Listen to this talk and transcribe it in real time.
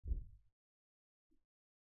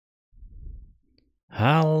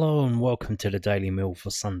Hello and welcome to the Daily Mill for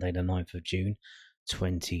Sunday the 9th of June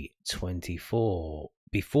 2024.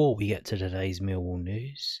 Before we get to today's Millwall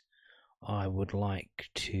news, I would like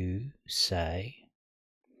to say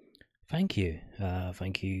thank you.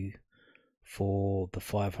 Thank you for the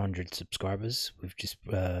 500 subscribers. We've just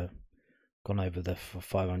gone over the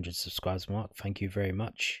 500 subscribers mark. Thank you very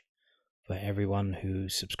much for everyone who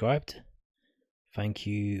subscribed. Thank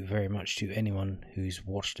you very much to anyone who's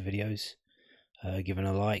watched the videos. Given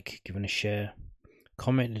a like, given a share,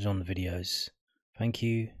 commented on the videos. Thank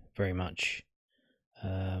you very much.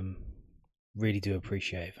 Really do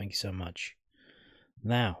appreciate it. Thank you so much.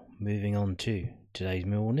 Now, moving on to today's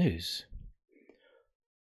Millwall news.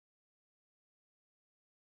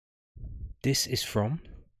 This is from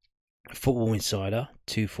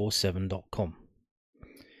FootballInsider247.com.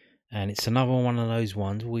 And it's another one of those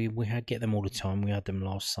ones, we get them all the time. We had them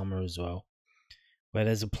last summer as well, where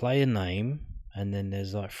there's a player name and then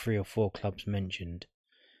there's like 3 or 4 clubs mentioned,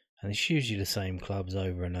 and it's usually the same clubs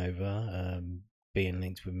over and over, being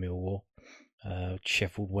linked with Millwall.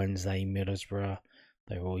 Sheffield Wednesday, Middlesbrough,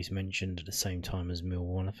 they're always mentioned at the same time as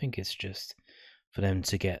Millwall, and I think it's just for them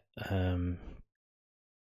to get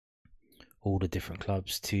all the different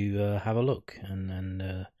clubs to have a look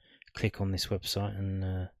and click on this website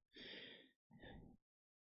and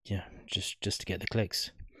yeah, just to get the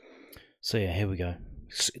clicks. So yeah, here we go.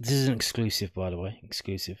 This is an exclusive, by the way.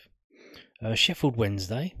 Exclusive. Sheffield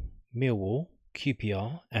Wednesday, Millwall,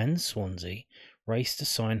 QPR and Swansea race to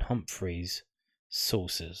sign Humphreys.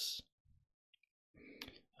 Sources.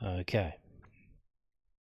 Okay.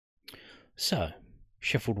 So,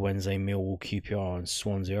 Sheffield Wednesday, Millwall, QPR and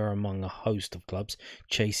Swansea are among a host of clubs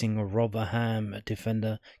chasing a Rotherham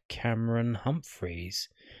defender Cameron Humphreys.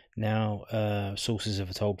 Now, sources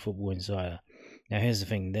have told Football Insider. Now, here's the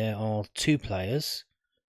thing. There are 2 players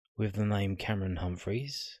with the name Cameron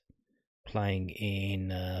Humphreys playing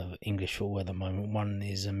in English football at the moment. One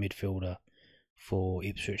is a midfielder for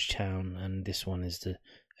Ipswich Town, and this one is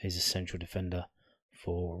a central defender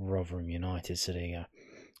for Rotherham United. So there you go.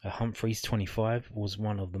 Humphreys, 25, was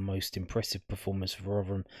one of the most impressive performers for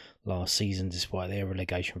Rotherham last season despite their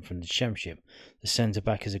relegation from the Championship. The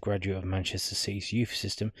centre-back is a graduate of Manchester City's youth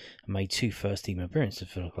system and made 2 first-team appearances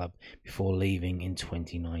for the club before leaving in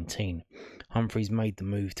 2019. Humphreys made the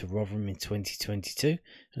move to Rotherham in 2022 and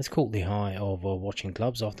has caught the eye of watching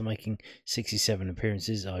clubs after making 67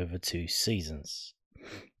 appearances over 2 seasons.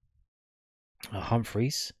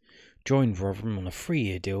 Humphreys joined Rotherham on a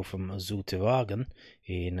 3-year deal from Zultewagen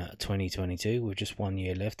in 2022, with just 1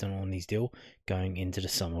 year left on his deal going into the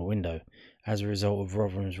summer window. As a result of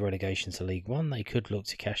Rotherham's relegation to League One, they could look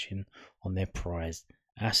to cash in on their prized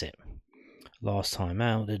asset. Last time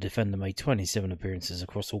out, the defender made 27 appearances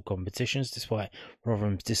across all competitions, despite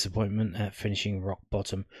Rotherham's disappointment at finishing rock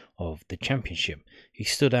bottom of the Championship. He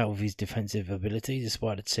stood out with his defensive ability,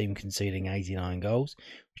 despite the team conceding 89 goals,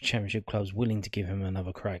 with Championship clubs willing to give him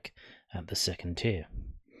another crack at the second tier.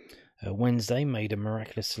 Wednesday made a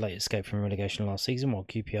miraculous late escape from relegation last season, while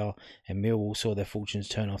QPR and Millwall saw their fortunes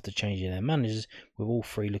turn after changing their managers, with all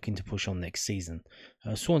 3 looking to push on next season.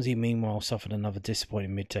 Swansea, meanwhile, suffered another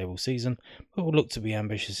disappointing mid-table season, but will look to be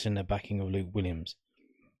ambitious in their backing of Luke Williams.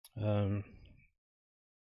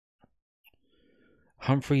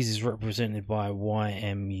 Humphreys is represented by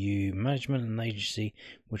YMU Management, an agency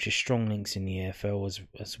which has strong links in the EFL,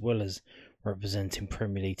 as well as representing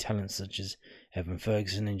Premier League talents such as Evan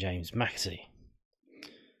Ferguson and James McAtee.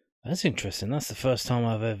 That's interesting. That's the first time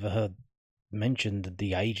I've ever heard mentioned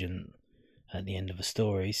the agent at the end of a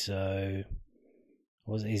story. So,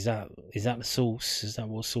 is that the source? Is that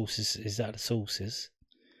what sources? Is that the sources?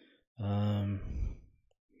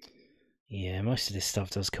 Yeah, most of this stuff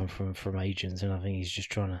does come from agents, and I think he's just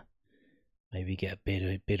trying to maybe get a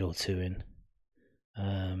bid or 2 in.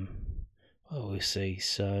 Well, we'll see.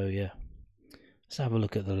 So yeah. Let's have a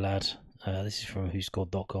look at the lad. This is from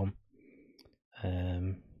whoscored.com.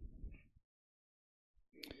 There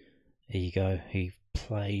you go. He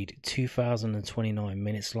played 2,029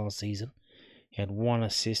 minutes last season. He had 1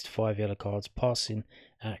 assist, 5 yellow cards, passing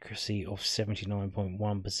accuracy of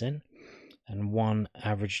 79.1%, and 1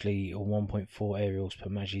 averagely or 1.4 aerials per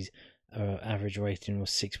match. His average rating was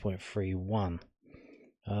 6.31.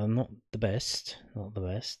 Not the best.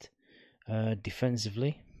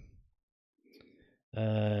 Defensively,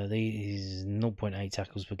 these 0.8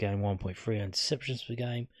 tackles per game, 1.3 interceptions per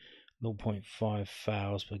game, 0.5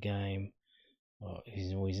 fouls per game.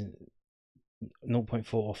 He's always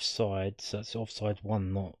 0.4 offside, so that's offside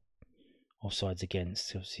 1, not offsides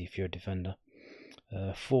against, obviously, if you're a defender.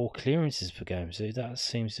 4 clearances per game, so that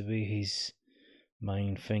seems to be his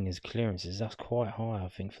main thing is clearances. That's quite high, I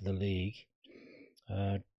think, for the league.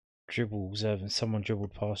 Dribbles, someone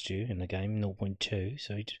dribbled past you in the game, 0.2,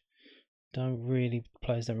 so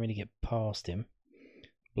players don't really get past him.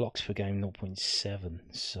 Blocks per game, 0.7,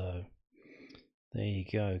 so there you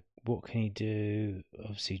go. What can he do?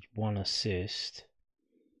 Obviously, 1 assist.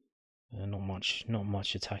 Not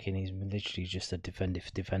much attacking. He's literally just a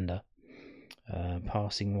defender.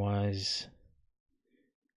 Passing wise,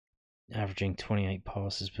 averaging 28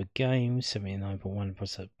 passes per game,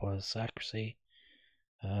 79.1% pass accuracy.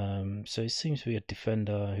 So he seems to be a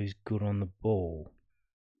defender who's good on the ball.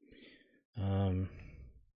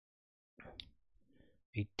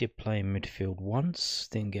 He did play in midfield once,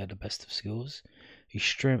 didn't get the best of skills. His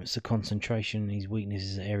strengths are concentration, his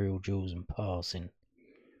weaknesses are aerial duels and passing.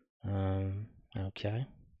 Okay.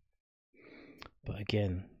 But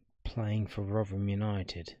again, playing for Rotherham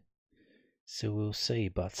United. So we'll see.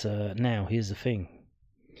 But now, here's the thing.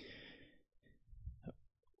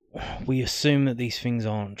 We assume that these things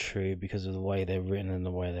aren't true because of the way they're written and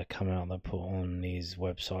the way they're coming out. They're put on these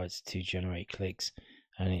websites to generate clicks.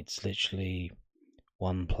 And it's literally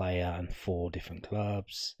one player and 4 different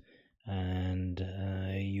clubs. And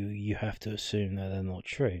you have to assume that they're not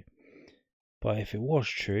true. But if it was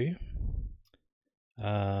true,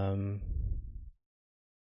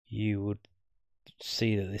 you would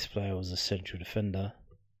see that this player was a central defender,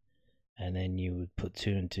 and then you would put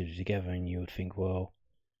 2 and 2 together, and you would think, well,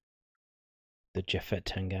 the Japhet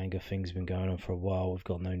Tanganga thing's been going on for a while. We've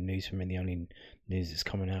got no news from him. The only news that's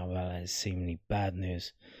coming out about that is seemingly bad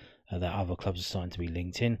news, that other clubs are starting to be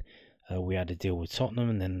linked in. We had a deal with Tottenham,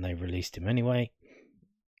 and then they released him anyway.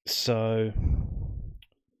 So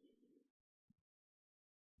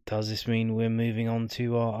does this mean we're moving on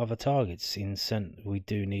to our other targets? We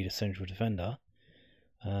do need a central defender.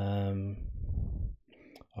 Are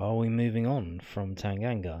we moving on from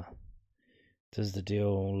Tanganga? Does the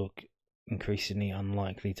deal look increasingly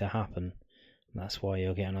unlikely to happen? And that's why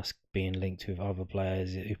you're getting us being linked with other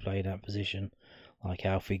players who play that position, like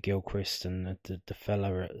Alfie Gilchrist and the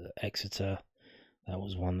fella at Exeter. That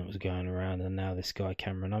was one that was going around, and now this guy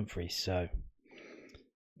Cameron Humphreys. So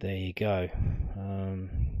there you go.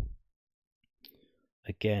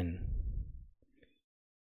 Again,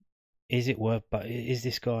 is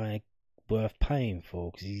this guy worth paying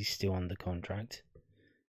for? Because he's still under contract.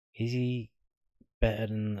 Is he better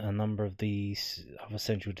than a number of these other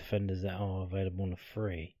central defenders that are available on a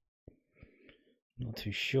free? Not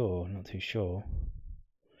too sure.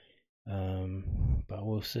 But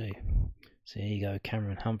we'll see. So here you go,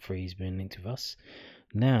 Cameron Humphreys being linked with us.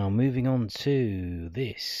 Now, moving on to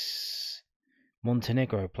this.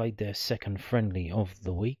 Montenegro played their second friendly of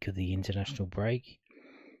the week of the international break.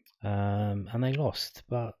 And they lost,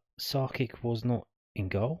 but Sarkic was not in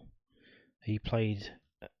goal. He played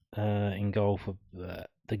in goal for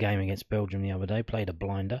the game against Belgium the other day, played a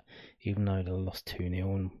blinder, even though they lost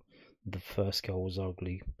 2-0, and the first goal was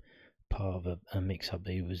arguably part of a mix-up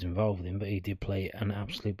that he was involved in, but he did play an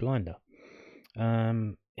absolute blinder.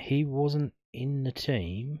 He wasn't in the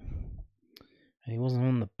team, and he wasn't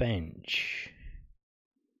on the bench,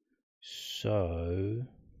 so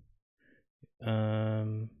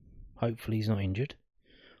hopefully he's not injured.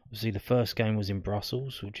 Obviously the first game was in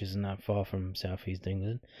Brussels, which isn't that far from southeast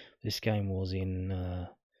England. This game was in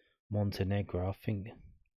Montenegro. I think,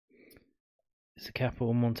 is the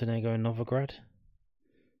capital Montenegro Novigrad?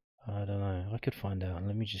 I don't know. I could find out.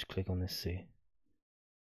 Let me just click on this, see.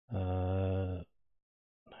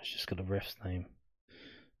 It's just got a ref's name.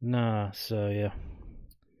 Nah, so yeah.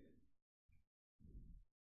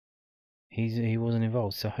 He wasn't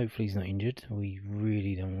involved, so hopefully he's not injured. We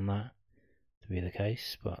really don't want that to be the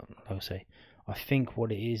case, but like I say, I think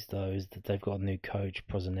what it is though is that they've got a new coach,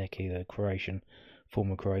 Prozanecki, the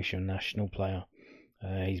former Croatian national player.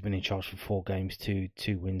 He's been in charge for 4 games, two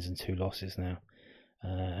wins and 2 losses now,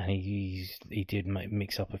 and he did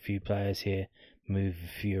mix up a few players here, move a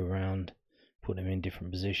few around, put them in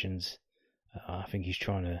different positions. I think he's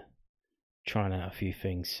trying out a few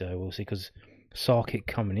things, so we'll see. Because Sarkic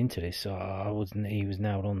coming into this, he was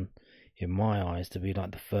nailed on in my eyes to be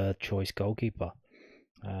like the 3rd choice goalkeeper,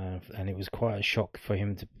 and it was quite a shock for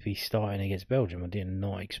him to be starting against Belgium. I did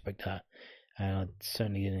not expect that, and I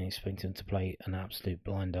certainly didn't expect him to play an absolute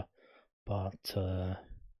blinder. But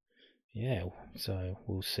yeah, so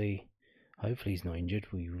we'll see. Hopefully he's not injured.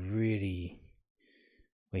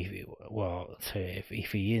 Well, so if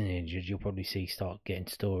he is injured, you'll probably start getting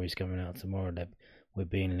stories coming out tomorrow that we're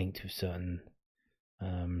being linked with certain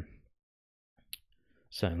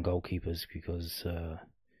goalkeepers, because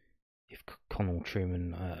if Connell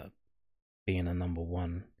Truman being a number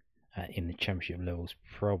 1 in the Championship levels.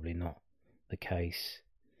 Probably not the case.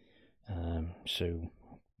 So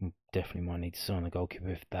definitely might need to sign a goalkeeper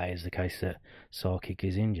if that is the case, that Sarkic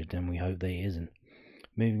is injured, and we hope that he isn't.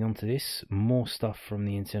 Moving on to this, more stuff from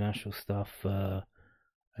the international stuff.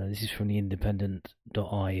 This is from the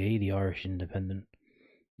independent.ie, the Irish Independent.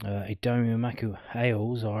 Aidomo Emakhu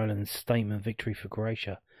hails Ireland's statement victory for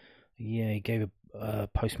Croatia. Yeah, he gave a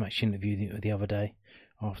post-match interview the other day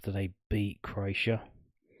after they beat Croatia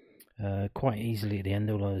quite easily at the end,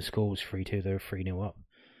 although the score was 3-2, they were 3-0 up.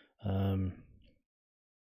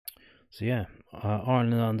 So yeah,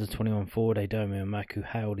 Ireland under-21 forward Aidomo Emakhu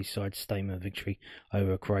hailed his side's statement victory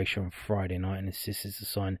over Croatia on Friday night, and this is a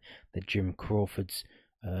sign that Jim Crawford's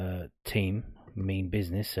team mean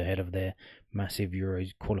business ahead of their massive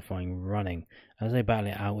Euros qualifying running. As they battle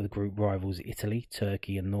it out with group rivals Italy,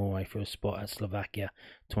 Turkey and Norway for a spot at Slovakia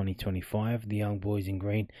 2025, the young boys in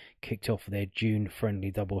green kicked off their June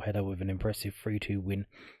friendly doubleheader with an impressive 3-2 win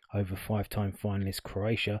over five-time finalist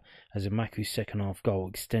Croatia, as Emakhu's second-half goal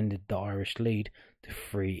extended the Irish lead to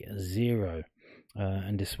 3-0.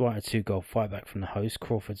 And despite a two-goal fightback from the host,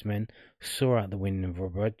 Crawford's men saw out the win in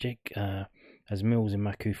Relegated, as Millwall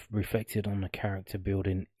Emakhu reflected on the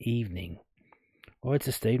character-building evening. Oh, it's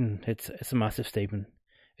a statement. It's a massive statement.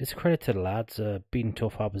 It's a credit to the lads, beating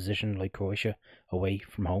tough opposition like Croatia away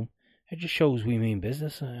from home. It just shows we mean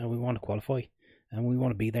business, and we want to qualify, and we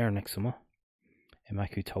want to be there next summer.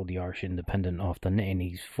 Emakhu told the Irish Independent after netting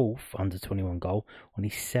his fourth under-21 goal on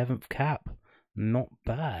his seventh cap. Not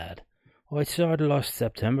bad. Well, it started last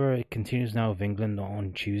September. It continues now with England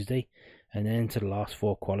on Tuesday, and then into the last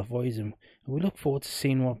four qualifiers, and we look forward to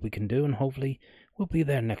seeing what we can do, and hopefully we'll be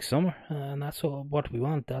there next summer, and that's what we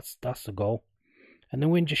want. That's the goal. And the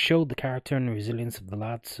win just showed the character and the resilience of the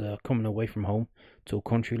lads coming away from home to a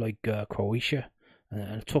country like Croatia,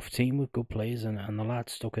 a tough team with good players, and the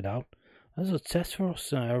lads stuck it out. That was a test for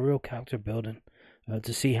us, a real character building,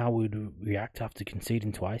 to see how we'd react after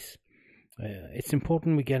conceding twice. It's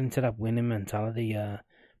important we get into that winning mentality,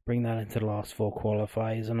 bring that into the last four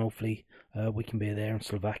qualifiers, and hopefully we can be there in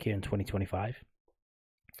Slovakia in 2025.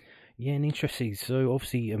 Yeah, and interesting. So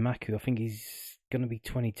obviously Emakhu, I think he's going to be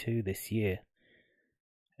 22 this year.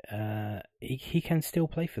 He can still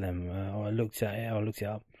play for them. I looked it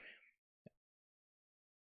up.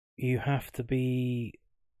 You have to be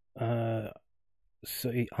under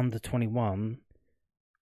 21,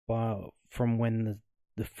 but from when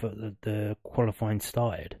the qualifying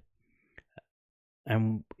started,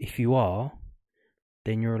 and if you are,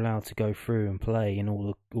 then you're allowed to go through and play in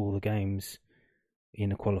all the games in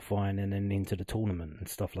the qualifying and then into the tournament and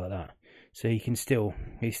stuff like that. So he can still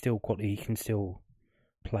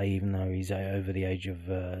play even though he's over the age of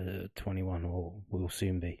 21, or will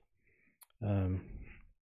soon be.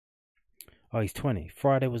 He's 20.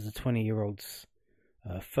 Friday was the 20-year-old's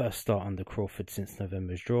first start under Crawford since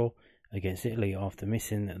November's draw against Italy after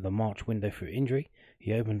missing the March window through injury.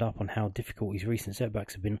 He opened up on how difficult his recent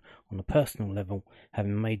setbacks have been on a personal level,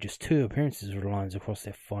 having made just 2 appearances with the Lions across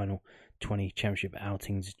their final 20 championship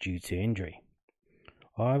outings due to injury.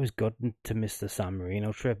 I was gutted to miss the San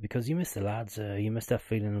Marino trip because you miss the lads, you miss that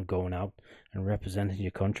feeling of going out and representing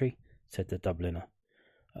your country, said the Dubliner.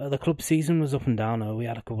 The club season was up and down. We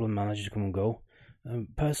had a couple of managers come and go.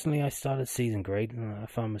 Personally, I started the season great, and I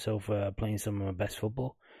found myself playing some of my best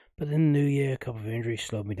football. But in the new year, a couple of injuries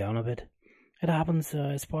slowed me down a bit. It happens,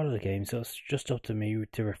 it's part of the game, so it's just up to me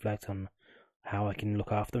to reflect on how I can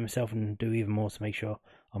look after myself and do even more to make sure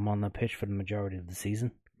I'm on the pitch for the majority of the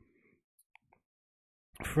season.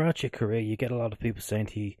 Throughout your career, you get a lot of people saying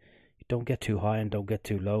to you, don't get too high and don't get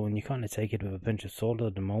too low, and you kind of take it with a pinch of salt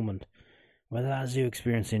at the moment. Whether as you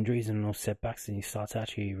experience injuries and those setbacks and you start to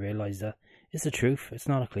actually realise that it's the truth, it's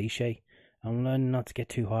not a cliche. I'm learning not to get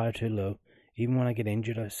too high or too low. Even when I get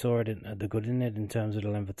injured, I saw it the good in it in terms of the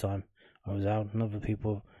length of time I was out, and other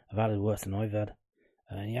people have had it worse than I've had.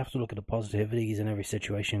 And you have to look at the positivities in every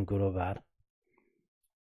situation, good or bad.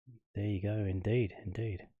 There you go,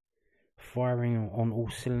 indeed. Firing on all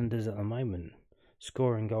cylinders at the moment.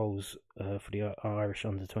 Scoring goals for the Irish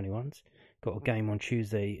under-21s. Got a game on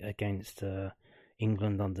Tuesday against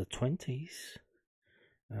England under-20s.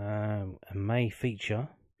 A May feature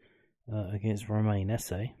against Romain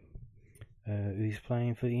Esse, who's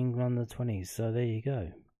playing for the England under-20s. So there you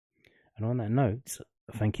go. And on that note,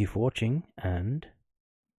 thank you for watching, and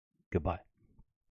goodbye.